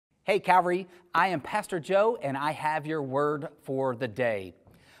Hey Calvary, I am Pastor Joe and I have your word for the day.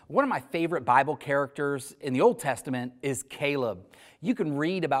 One of my favorite Bible characters in the Old Testament is Caleb. You can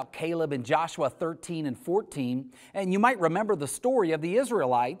read about Caleb in Joshua 13 and 14, and you might remember the story of the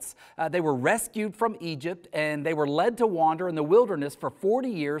Israelites. They were rescued from Egypt and they were led to wander in the wilderness for 40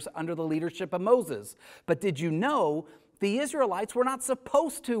 years under the leadership of Moses. But did you know the Israelites were not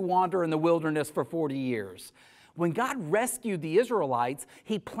supposed to wander in the wilderness for 40 years? When God rescued the Israelites,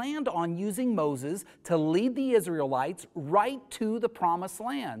 He planned on using Moses to lead the Israelites right to the promised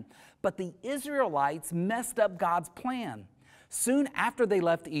land. But the Israelites messed up God's plan. Soon after they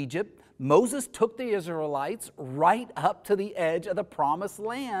left Egypt, Moses took the Israelites right up to the edge of the promised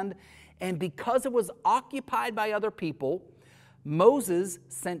land. And because it was occupied by other people, Moses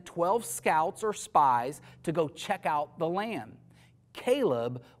sent 12 scouts or spies to go check out the land.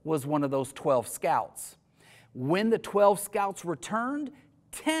 Caleb was one of those 12 scouts. When the 12 scouts returned,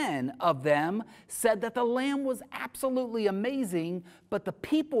 10 of them said that the land was absolutely amazing, but the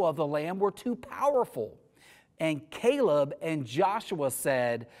people of the land were too powerful. And Caleb and Joshua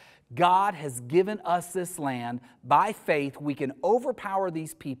said, God has given us this land. By faith, we can overpower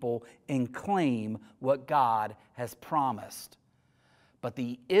these people and claim what God has promised. But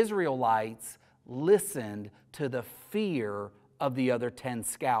the Israelites listened to the fear of the other 10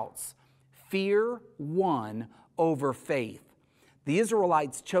 scouts. Fear won over faith. The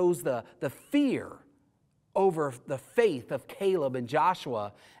Israelites chose the fear over the faith of Caleb and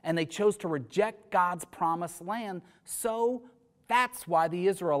Joshua, and they chose to reject God's promised land. So that's why the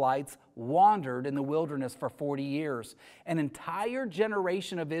Israelites wandered in the wilderness for 40 years. An entire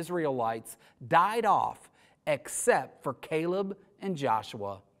generation of Israelites died off except for Caleb and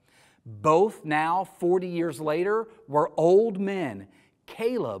Joshua. Both now, 40 years later, were old men.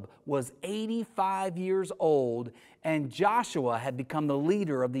 Caleb was 85 years old, and Joshua had become the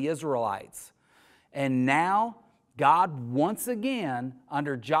leader of the Israelites. And now, God once again,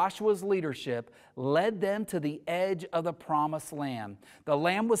 under Joshua's leadership, led them to the edge of the promised land. The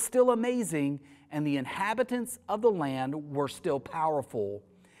land was still amazing, and the inhabitants of the land were still powerful.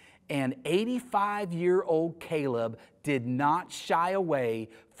 And 85-year-old Caleb did not shy away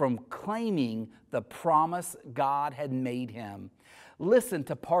from claiming the promise God had made him. Listen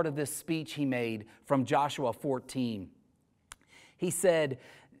to part of this speech he made from Joshua 14. He said,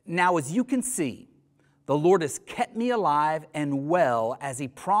 "Now as you can see, the Lord has kept me alive and well as He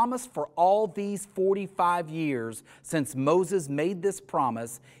promised for all these 45 years since Moses made this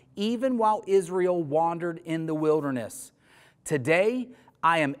promise, even while Israel wandered in the wilderness. Today,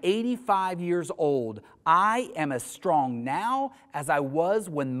 I am 85 years old. I am as strong now as I was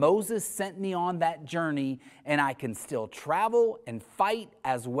when Moses sent me on that journey, and I can still travel and fight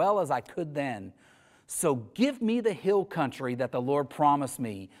as well as I could then. So give me the hill country that the Lord promised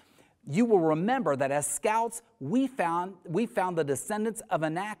me. You will remember that as scouts, we found the descendants of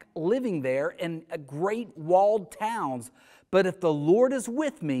Anak living there in great walled towns. But if the Lord is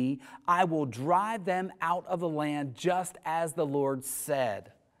with me, I will drive them out of the land just as the Lord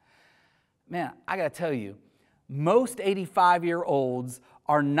said." Man, I got to tell you, most 85-year-olds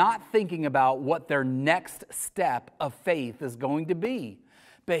are not thinking about what their next step of faith is going to be.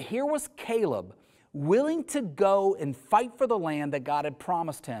 But here was Caleb, willing to go and fight for the land that God had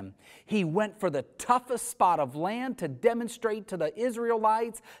promised him. He went for the toughest spot of land to demonstrate to the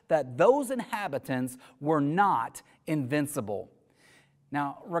Israelites that those inhabitants were not invincible.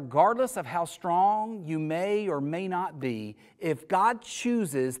 Now, regardless of how strong you may or may not be, if God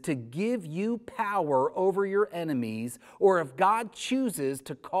chooses to give you power over your enemies, or if God chooses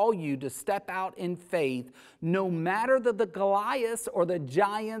to call you to step out in faith, no matter the Goliaths or the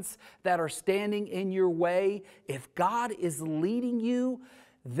giants that are standing in your way, if God is leading you,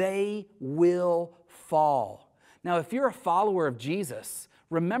 they will fall. Now, if you're a follower of Jesus,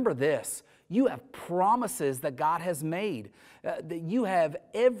 remember this. You have promises that God has made. You have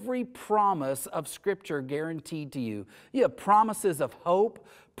every promise of Scripture guaranteed to you. You have promises of hope,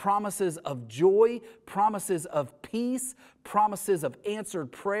 promises of joy, promises of peace, promises of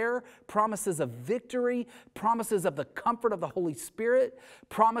answered prayer, promises of victory, promises of the comfort of the Holy Spirit,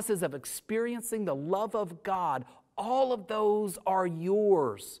 promises of experiencing the love of God. All of those are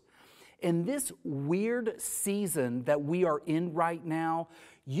yours. In this weird season that we are in right now,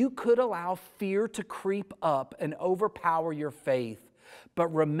 you could allow fear to creep up and overpower your faith.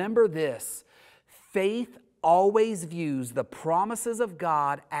 But remember this, faith always views the promises of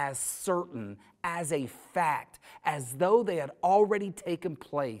God as certain, as a fact, as though they had already taken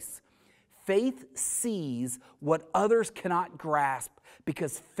place. Faith sees what others cannot grasp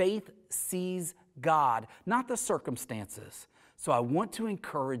because faith sees God, not the circumstances. So I want to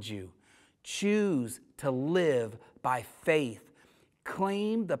encourage you, choose to live by faith.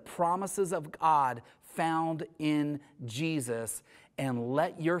 Claim the promises of God found in Jesus and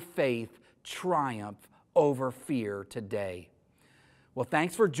let your faith triumph over fear today. Well,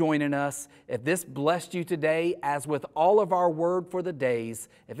 thanks for joining us. If this blessed you today, as with all of our Word for the Days,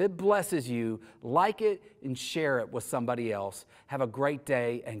 if it blesses you, like it and share it with somebody else. Have a great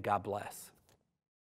day and God bless.